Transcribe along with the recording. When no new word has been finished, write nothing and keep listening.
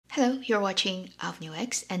Hello, you're watching Avenue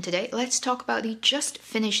X, and today let's talk about the just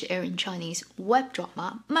finished airing Chinese web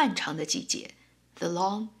drama 漫长的季节, The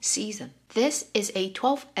Long Season. This is a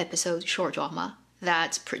 12-episode short drama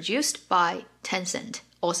that's produced by Tencent,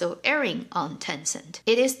 also airing on Tencent.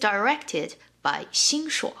 It is directed by Xin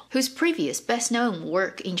Shuo, whose previous best-known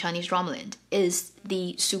work in Chinese dramaland is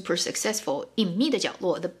the super successful 隐秘的角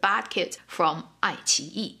落, The Bad Kids from 爱奇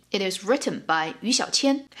艺. It is written by Yu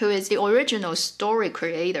Xiaoqian, who is the original story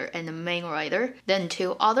creator and the main writer, then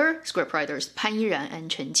two other scriptwriters, Pan Yiran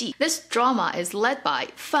and Chen Ji. This drama is led by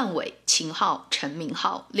Fan Wei, Qin Hao, Chen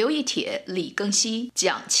Minghao, Liu Yitie, Li Gengxi,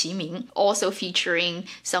 Jiang Qiming, also featuring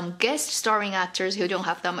some guest starring actors who don't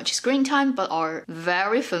have that much screen time but are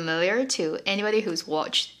very familiar to anybody who's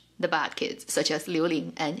watched The Bad Kids, such as Liu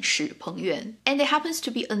Ling and Shi Pengyuan. And it happens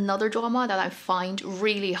to be another drama that I find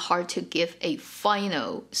really hard to give a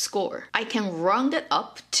final score. I can round it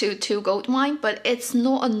up to 2 gold mine, but it's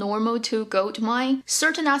not a normal 2 gold mine.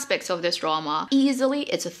 Certain aspects of this drama, easily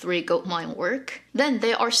it's a 3 gold mine work. Then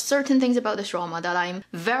there are certain things about this drama that I'm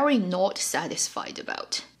very not satisfied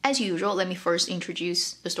about. As usual, let me first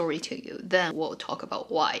introduce the story to you, then we'll talk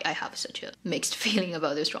about why I have such a mixed feeling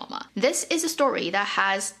about this drama. This is a story that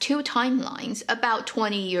has 2 timelines about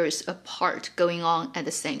 20 years apart going on at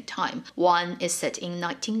the same time. One is set in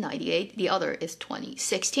 1998, the other is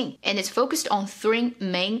 2016. And it's focused on 3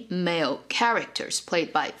 main male characters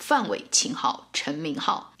played by Fan Wei, Qin Hao, Chen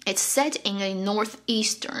Minghao. It's set in a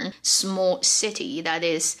northeastern small city that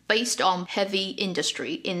is based on heavy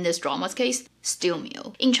industry, in this drama's case, steel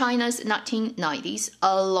mill. In China's 1990s,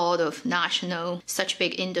 a lot of national such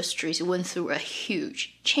big industries went through a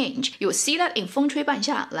huge change. You will see that in 风吹半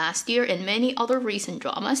夏 last year and many other recent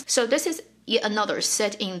dramas. So this is yet another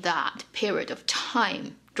set in that period of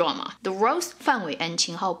time drama. The roles Fan Wei and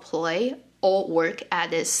Qin Hao play all work at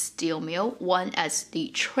this steel mill, one as the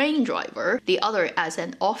train driver, the other as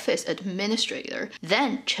an office administrator.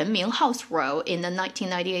 Then Chen Minghao's role in the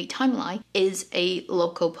 1998 timeline is a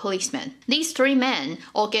local policeman. These 3 men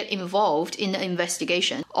all get involved in the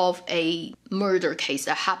investigation of a murder case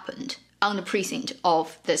that happened on the precinct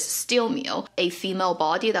of this steel mill, a female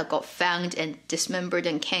body that got found and dismembered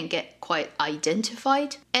and can't get quite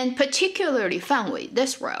identified. And particularly Fan Wei,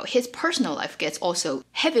 this role, his personal life gets also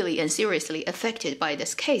heavily and seriously affected by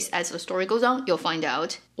this case. As the story goes on, you'll find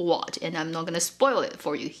out what, and I'm not going to spoil it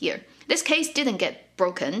for you here. This case didn't get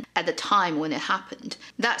broken at the time when it happened.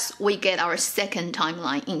 Thus, we get our second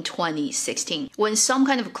timeline in 2016, when some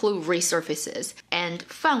kind of clue resurfaces, and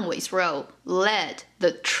Fan Wei's role led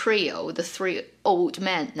the trio, the 3 old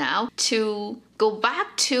men now, to go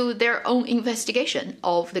back to their own investigation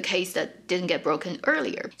of the case that didn't get broken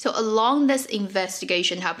earlier. So along this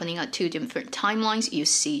investigation happening at 2 different timelines, you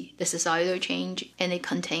see the societal change, and it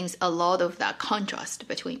contains a lot of that contrast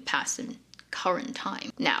between past and current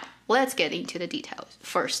time. Now, let's get into the details.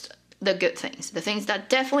 First, the good things. The things that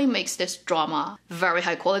definitely makes this drama very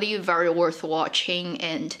high quality, very worth watching,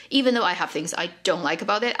 and even though I have things I don't like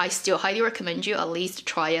about it, I still highly recommend you at least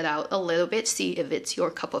try it out a little bit, see if it's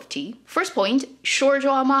your cup of tea. First point, short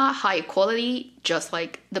drama, high quality, just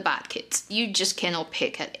like The Bad Kids. You just cannot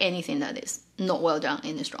pick at anything that is not well done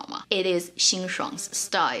in this drama. It is Xin Shuang's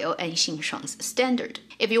style and Xin Shuang's standard.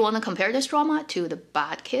 If you want to compare this drama to The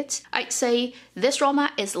Bad Kids, I'd say this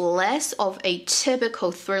drama is less of a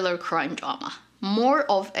typical thriller crime drama, more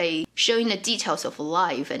of a showing the details of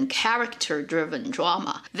life and character-driven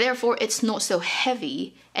drama. Therefore, it's not so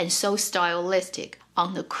heavy and so stylistic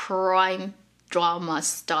on the crime drama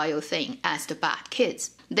style thing as The Bad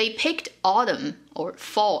Kids. They picked autumn or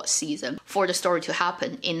fall season for the story to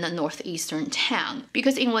happen in the northeastern town,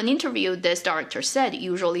 because in one interview this director said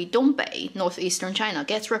usually Dongbei, northeastern China,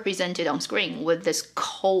 gets represented on screen with this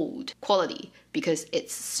cold quality because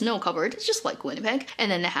it's snow covered, just like Winnipeg, and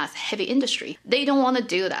then it has heavy industry. They don't want to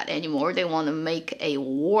do that anymore. They want to make a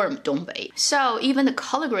warm Dongbei. So even the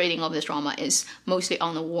color grading of this drama is mostly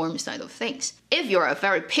on the warm side of things. If you're a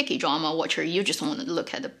very picky drama watcher, you just want to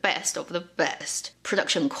look at the best of the best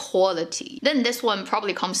production quality, then this one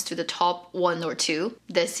probably comes to the top 1 or 2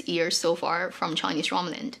 this year so far from Chinese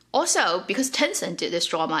dramaland. Also, because Tencent did this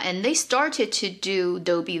drama and they started to do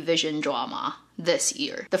Dolby Vision drama this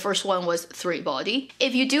year. The first one was 3 Body.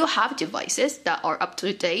 If you do have devices that are up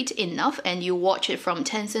to date enough and you watch it from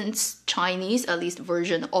Tencent's Chinese, at least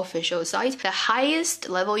version official site, the highest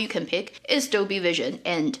level you can pick is Dolby Vision,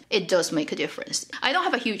 and it does make a difference. I don't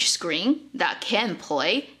have a huge screen that can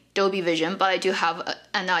play Dolby Vision, but I do have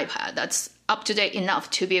an iPad that's up to date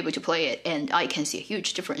enough to be able to play it, and I can see a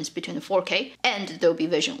huge difference between the 4K and the Dolby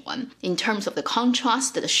Vision one in terms of the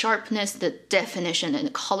contrast, the sharpness, the definition, and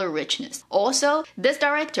the color richness. Also, this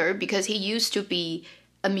director, because he used to be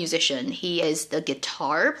a musician, he is the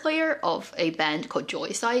guitar player of a band called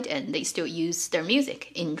Joyside, and they still use their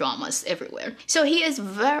music in dramas everywhere. So he is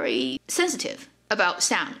very sensitive about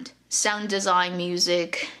sound design,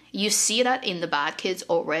 music. You see that in The Bad Kids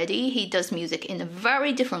already. He does music in a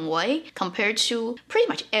very different way compared to pretty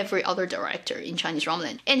much every other director in Chinese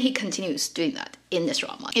drama, and he continues doing that in this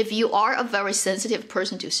drama. If you are a very sensitive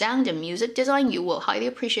person to sound and music design, you will highly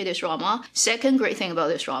appreciate this drama. Second great thing about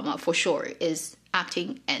this drama, for sure, is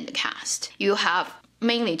acting and the cast. You have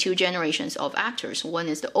mainly two generations of actors. One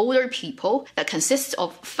is the older people that consists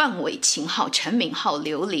of Fan Wei, Qin Hao, Chen Minghao,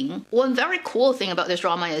 Liu Ling. One very cool thing about this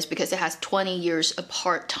drama is because it has 20 years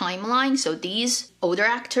apart timeline, so these older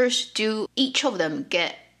actors do each of them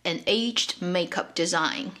get an aged makeup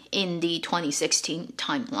design in the 2016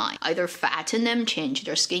 timeline. Either fatten them, change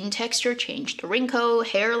their skin texture, change the wrinkle,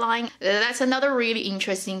 hairline. That's another really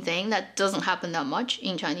interesting thing that doesn't happen that much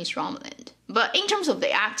in Chinese drama land. But in terms of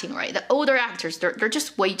the acting, right, the older actors, they're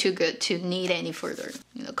just way too good to need any further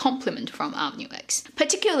compliment from Avenue X.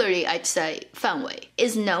 Particularly, I'd say Fan Wei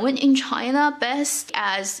is known in China best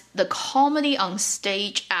as the comedy on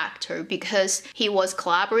stage actor because he was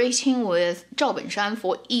collaborating with Zhao Benshan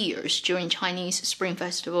for years during Chinese Spring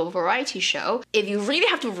Festival variety show. If you really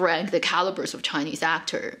have to rank the calibers of Chinese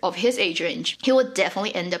actor of his age range, he would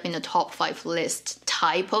definitely end up in the top 5 list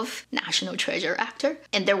type of national treasure actor.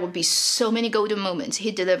 And there will be so many golden moments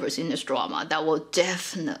he delivers in this drama that will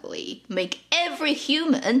definitely make every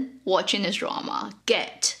human watching this drama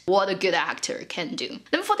get what a good actor can do.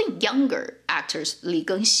 Then for the younger actors, Li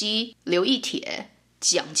Gengxi, Liu Yitie,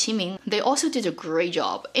 Jiang Qiming, they also did a great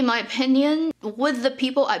job. In my opinion, with the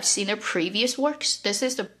people I've seen their previous works, this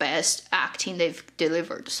is the best acting they've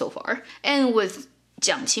delivered so far. And with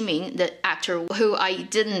Jiang Qiming, the actor who I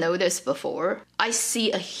didn't notice before, I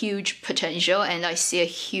see a huge potential and I see a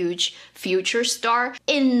huge future star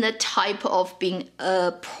in the type of being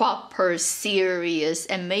a proper serious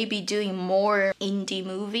and maybe doing more indie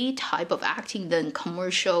movie type of acting than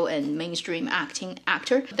commercial and mainstream acting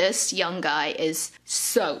actor. This young guy is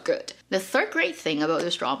so good. The third great thing about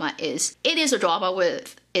this drama is it is a drama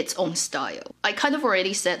with its own style. I kind of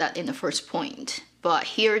already said that in the first point, but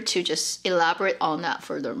here to just elaborate on that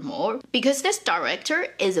furthermore, because this director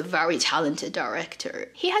is a very talented director.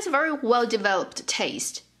 He has a very well-developed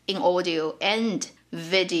taste in audio and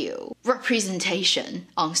video representation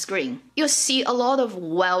on screen. You'll see a lot of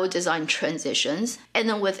well-designed transitions, and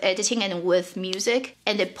then with editing and with music,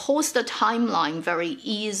 and it pulls the timeline very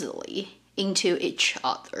easily into each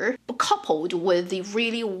other, coupled with the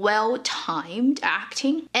really well-timed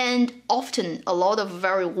acting and often a lot of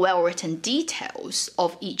very well-written details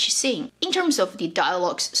of each scene. In terms of the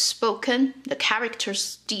dialogues spoken, the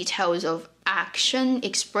characters' details of action,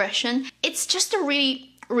 expression, it's just a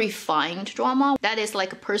really refined drama that is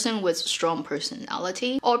like a person with strong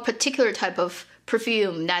personality or a particular type of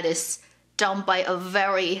perfume that is done by a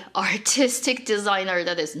very artistic designer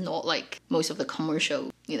that is not like most of the commercial,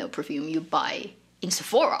 perfume you buy in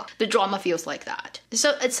Sephora. The drama feels like that.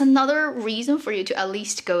 So it's another reason for you to at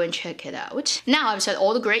least go and check it out. Now I've said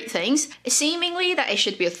all the great things, seemingly that it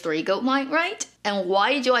should be a 3 gold mine, right? And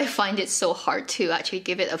why do I find it so hard to actually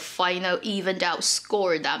give it a final evened out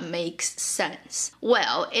score that makes sense?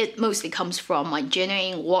 Well, it mostly comes from my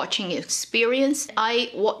genuine watching experience. I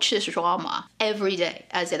watch this drama every day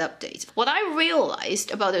as it updates. What I realized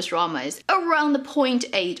about this drama is around the point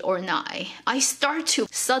 8 or 9, I start to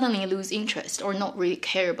suddenly lose interest or not really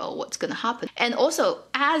care about what's gonna happen. And also,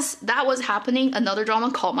 as that was happening, another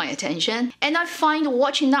drama caught my attention. And I find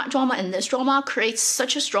watching that drama and this drama creates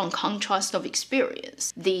such a strong contrast of experience.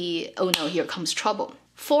 The oh no, here comes trouble.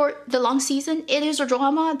 For the long season, it is a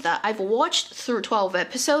drama that I've watched through 12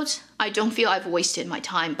 episodes. I don't feel I've wasted my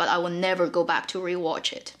time, but I will never go back to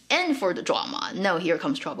rewatch it. And for the drama, No, Here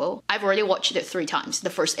Comes Trouble, I've already watched it 3 times, the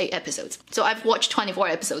first 8 episodes. So I've watched 24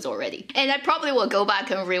 episodes already. And I probably will go back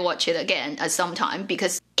and rewatch it again at some time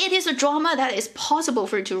because it is a drama that is possible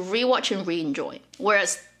for you to rewatch and re-enjoy.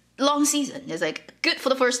 Whereas long season is like good for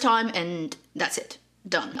the first time and that's it.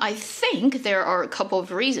 Done. I think there are a couple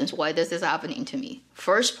of reasons why this is happening to me.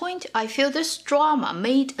 First point, I feel this drama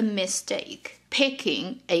made a mistake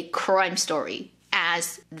picking a crime story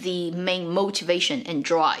as the main motivation and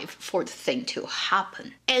drive for the thing to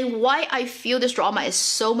happen. And why I feel this drama is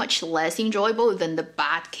so much less enjoyable than The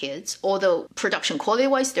Bad Kids, although production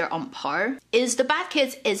quality-wise they're on par, is The Bad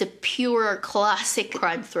Kids is a pure classic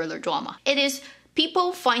crime thriller drama. It is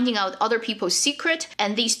People finding out other people's secret,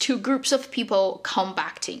 and these two groups of people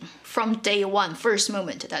compacting from day one, first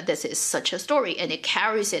moment that this is such a story, and it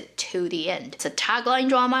carries it to the end. It's a tagline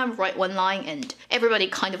drama, write one line, and everybody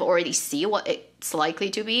kind of already see what it's likely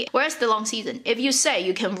to be. Whereas the long season, if you say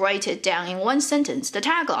you can write it down in one sentence, the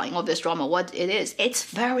tagline of this drama, what it is, it's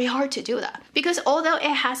very hard to do that. Because although it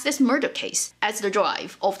has this murder case as the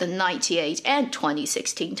drive of the 98 and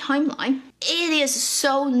 2016 timeline, it is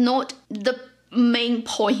so not the main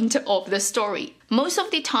point of the story. Most of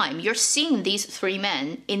the time, you're seeing these three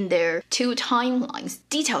men in their two timelines,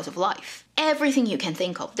 details of life. Everything you can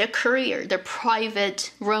think of, their career, their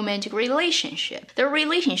private romantic relationship, their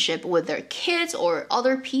relationship with their kids or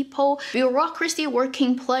other people, bureaucracy,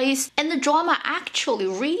 working place, and the drama actually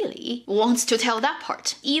really wants to tell that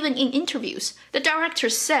part. Even in interviews, the director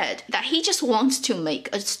said that he just wants to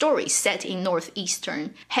make a story set in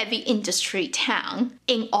northeastern heavy industry town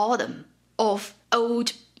in autumn of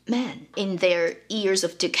old men in their years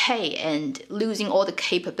of decay and losing all the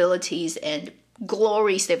capabilities and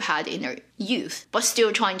glories they've had in their youth, but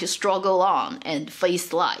still trying to struggle on and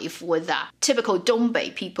face life with that typical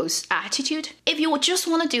Dongbei people's attitude. If you would just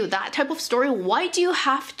want to do that type of story, why do you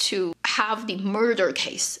have to have the murder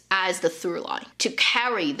case as the through line to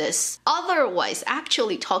carry this otherwise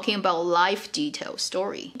actually talking about life detail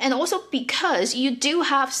story? And also because you do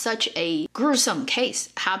have such a gruesome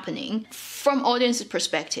case happening from audience's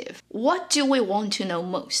perspective, what do we want to know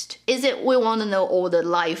most? Is it we want to know all the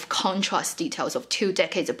life contrast details of 2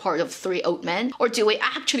 decades apart of 3 old men? Or do we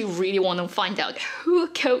actually really want to find out who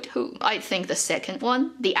killed who? I think the second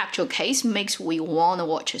one, the actual case, makes we want to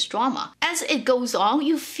watch this drama. As it goes on,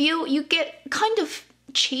 you feel you get kind of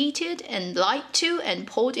cheated and lied to and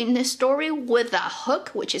pulled in this story with that hook,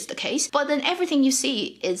 which is the case, but then everything you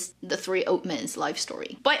see is the 3 old men's life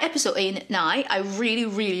story. By episode 8 and 9, I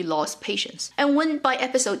really lost patience. And when by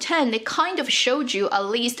episode 10, they kind of showed you at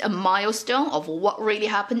least a milestone of what really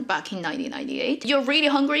happened back in 1998. You're really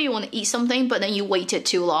hungry, you want to eat something, but then you waited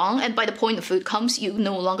too long, and by the point the food comes, you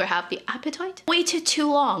no longer have the appetite. Waited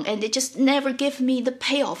too long, and it just never give me the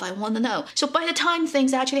payoff I want to know. So by the time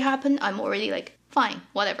things actually happen, I'm already like, fine,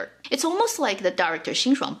 whatever. It's almost like the director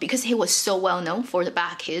Xing Shuang, because he was so well known for The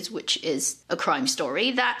Bad Kids, which is a crime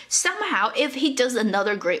story, that somehow if he does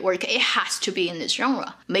another great work, it has to be in this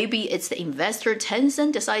genre. Maybe it's the investor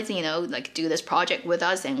Tencent decides, like do this project with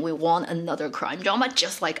us and we want another crime drama,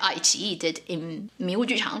 just like iQIYI did in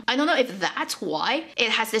Miujuchang. I don't know if that's why it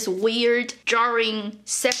has this weird, jarring,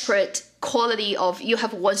 separate quality of you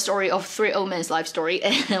have one story of 3 old men's life story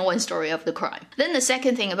and one story of the crime. Then the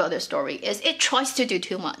second thing about this story is it tries to do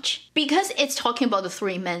too much. Because it's talking about the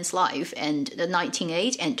 3 men's life and the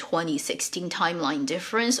 1908 and 2016 timeline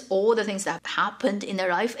difference, all the things that happened in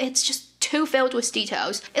their life, it's just too filled with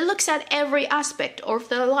details. It looks at every aspect of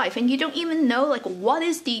their life and you don't even know like what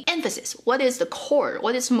is the emphasis, what is the core,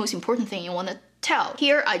 what is the most important thing you want to tell.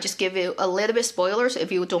 Here, I just give you a little bit spoilers.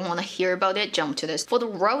 If you don't want to hear about it, jump to this. For the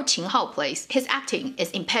role Qin Hao plays, his acting is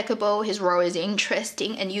impeccable, his role is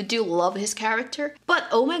interesting, and you do love his character. But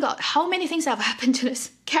oh my god, how many things have happened to this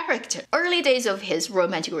character? Early days of his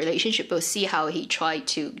romantic relationship, we'll see how he tried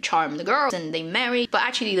to charm the girl and they marry, but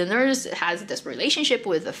actually the nurse has this relationship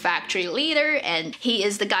with the factory leader and he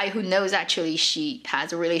is the guy who knows actually she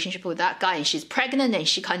has a relationship with that guy and she's pregnant and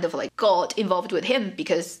she kind of like got involved with him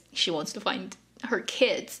because she wants to find her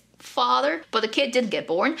kid's father, but the kid didn't get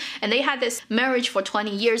born, and they had this marriage for 20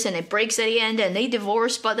 years and it breaks at the end and they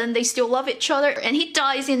divorce, but then they still love each other, and he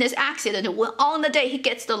dies in this accident on the day he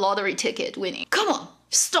gets the lottery ticket winning. Come on,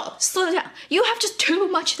 stop, slow down. You have just too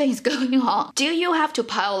much things going on. Do you have to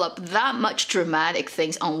pile up that much dramatic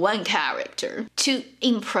things on one character to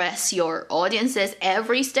impress your audiences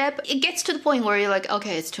every step? It gets to the point where you're like,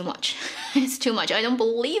 okay, it's too much. It's too much. I don't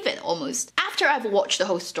believe it almost. After I've watched the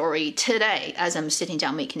whole story today, as I'm sitting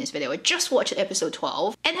down making this video, I just watched episode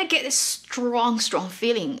 12 and I get this strong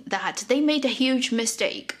feeling that they made a huge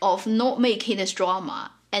mistake of not making this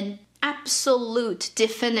drama an absolute,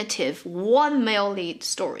 definitive, one male lead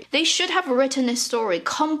story. They should have written a story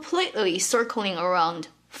completely circling around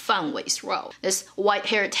Fan Wei's role. This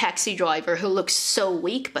white-haired taxi driver who looks so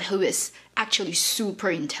weak but who is actually super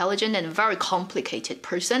intelligent and a very complicated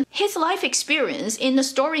person. His life experience in the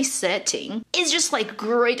story setting is just like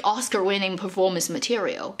great Oscar-winning performance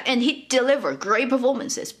material. And he delivered great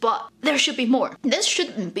performances, but there should be more. This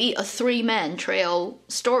shouldn't be a 3-man trail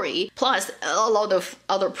story, plus a lot of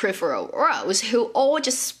other peripheral roles who all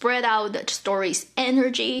just spread out the story's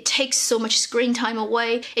energy, takes so much screen time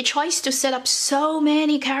away. It tries to set up so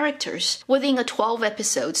many characters within a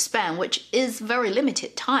 12-episode span, which is very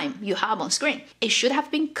limited time you have on screen. It should have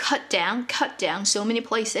been cut down so many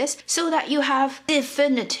places so that you have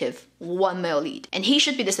definitive one male lead. And he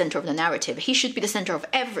should be the center of the narrative. He should be the center of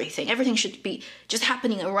everything. Everything should be just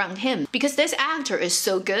happening around him. Because this actor is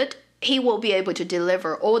so good, he will be able to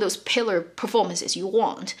deliver all those pillar performances you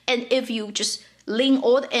want. And if you just lean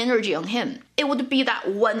all the energy on him, it would be that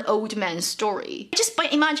one old man story. Just by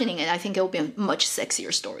imagining it, I think it will be a much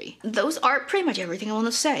sexier story. Those are pretty much everything I want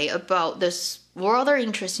to say about this rather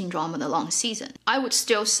interesting drama, The Long Season. I would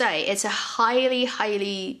still say it's a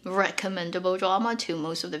highly recommendable drama to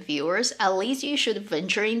most of the viewers. At least you should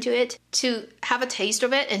venture into it to have a taste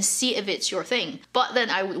of it and see if it's your thing. But then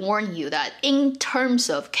I would warn you that in terms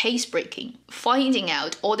of case breaking, finding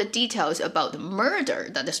out all the details about the murder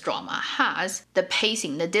that this drama has, the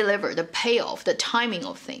pacing, the delivery, the payoff, the timing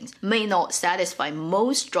of things may not satisfy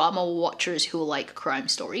most drama watchers who like crime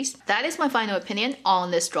stories. That is my final opinion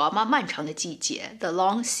on this drama, 漫长的季节, The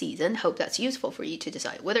Long Season. Hope that's useful for you to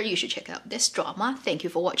decide whether you should check out this drama. Thank you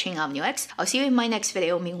for watching. I'm New X. I'll see you in my next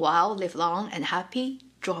video. Meanwhile, live long and happy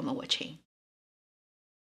drama watching.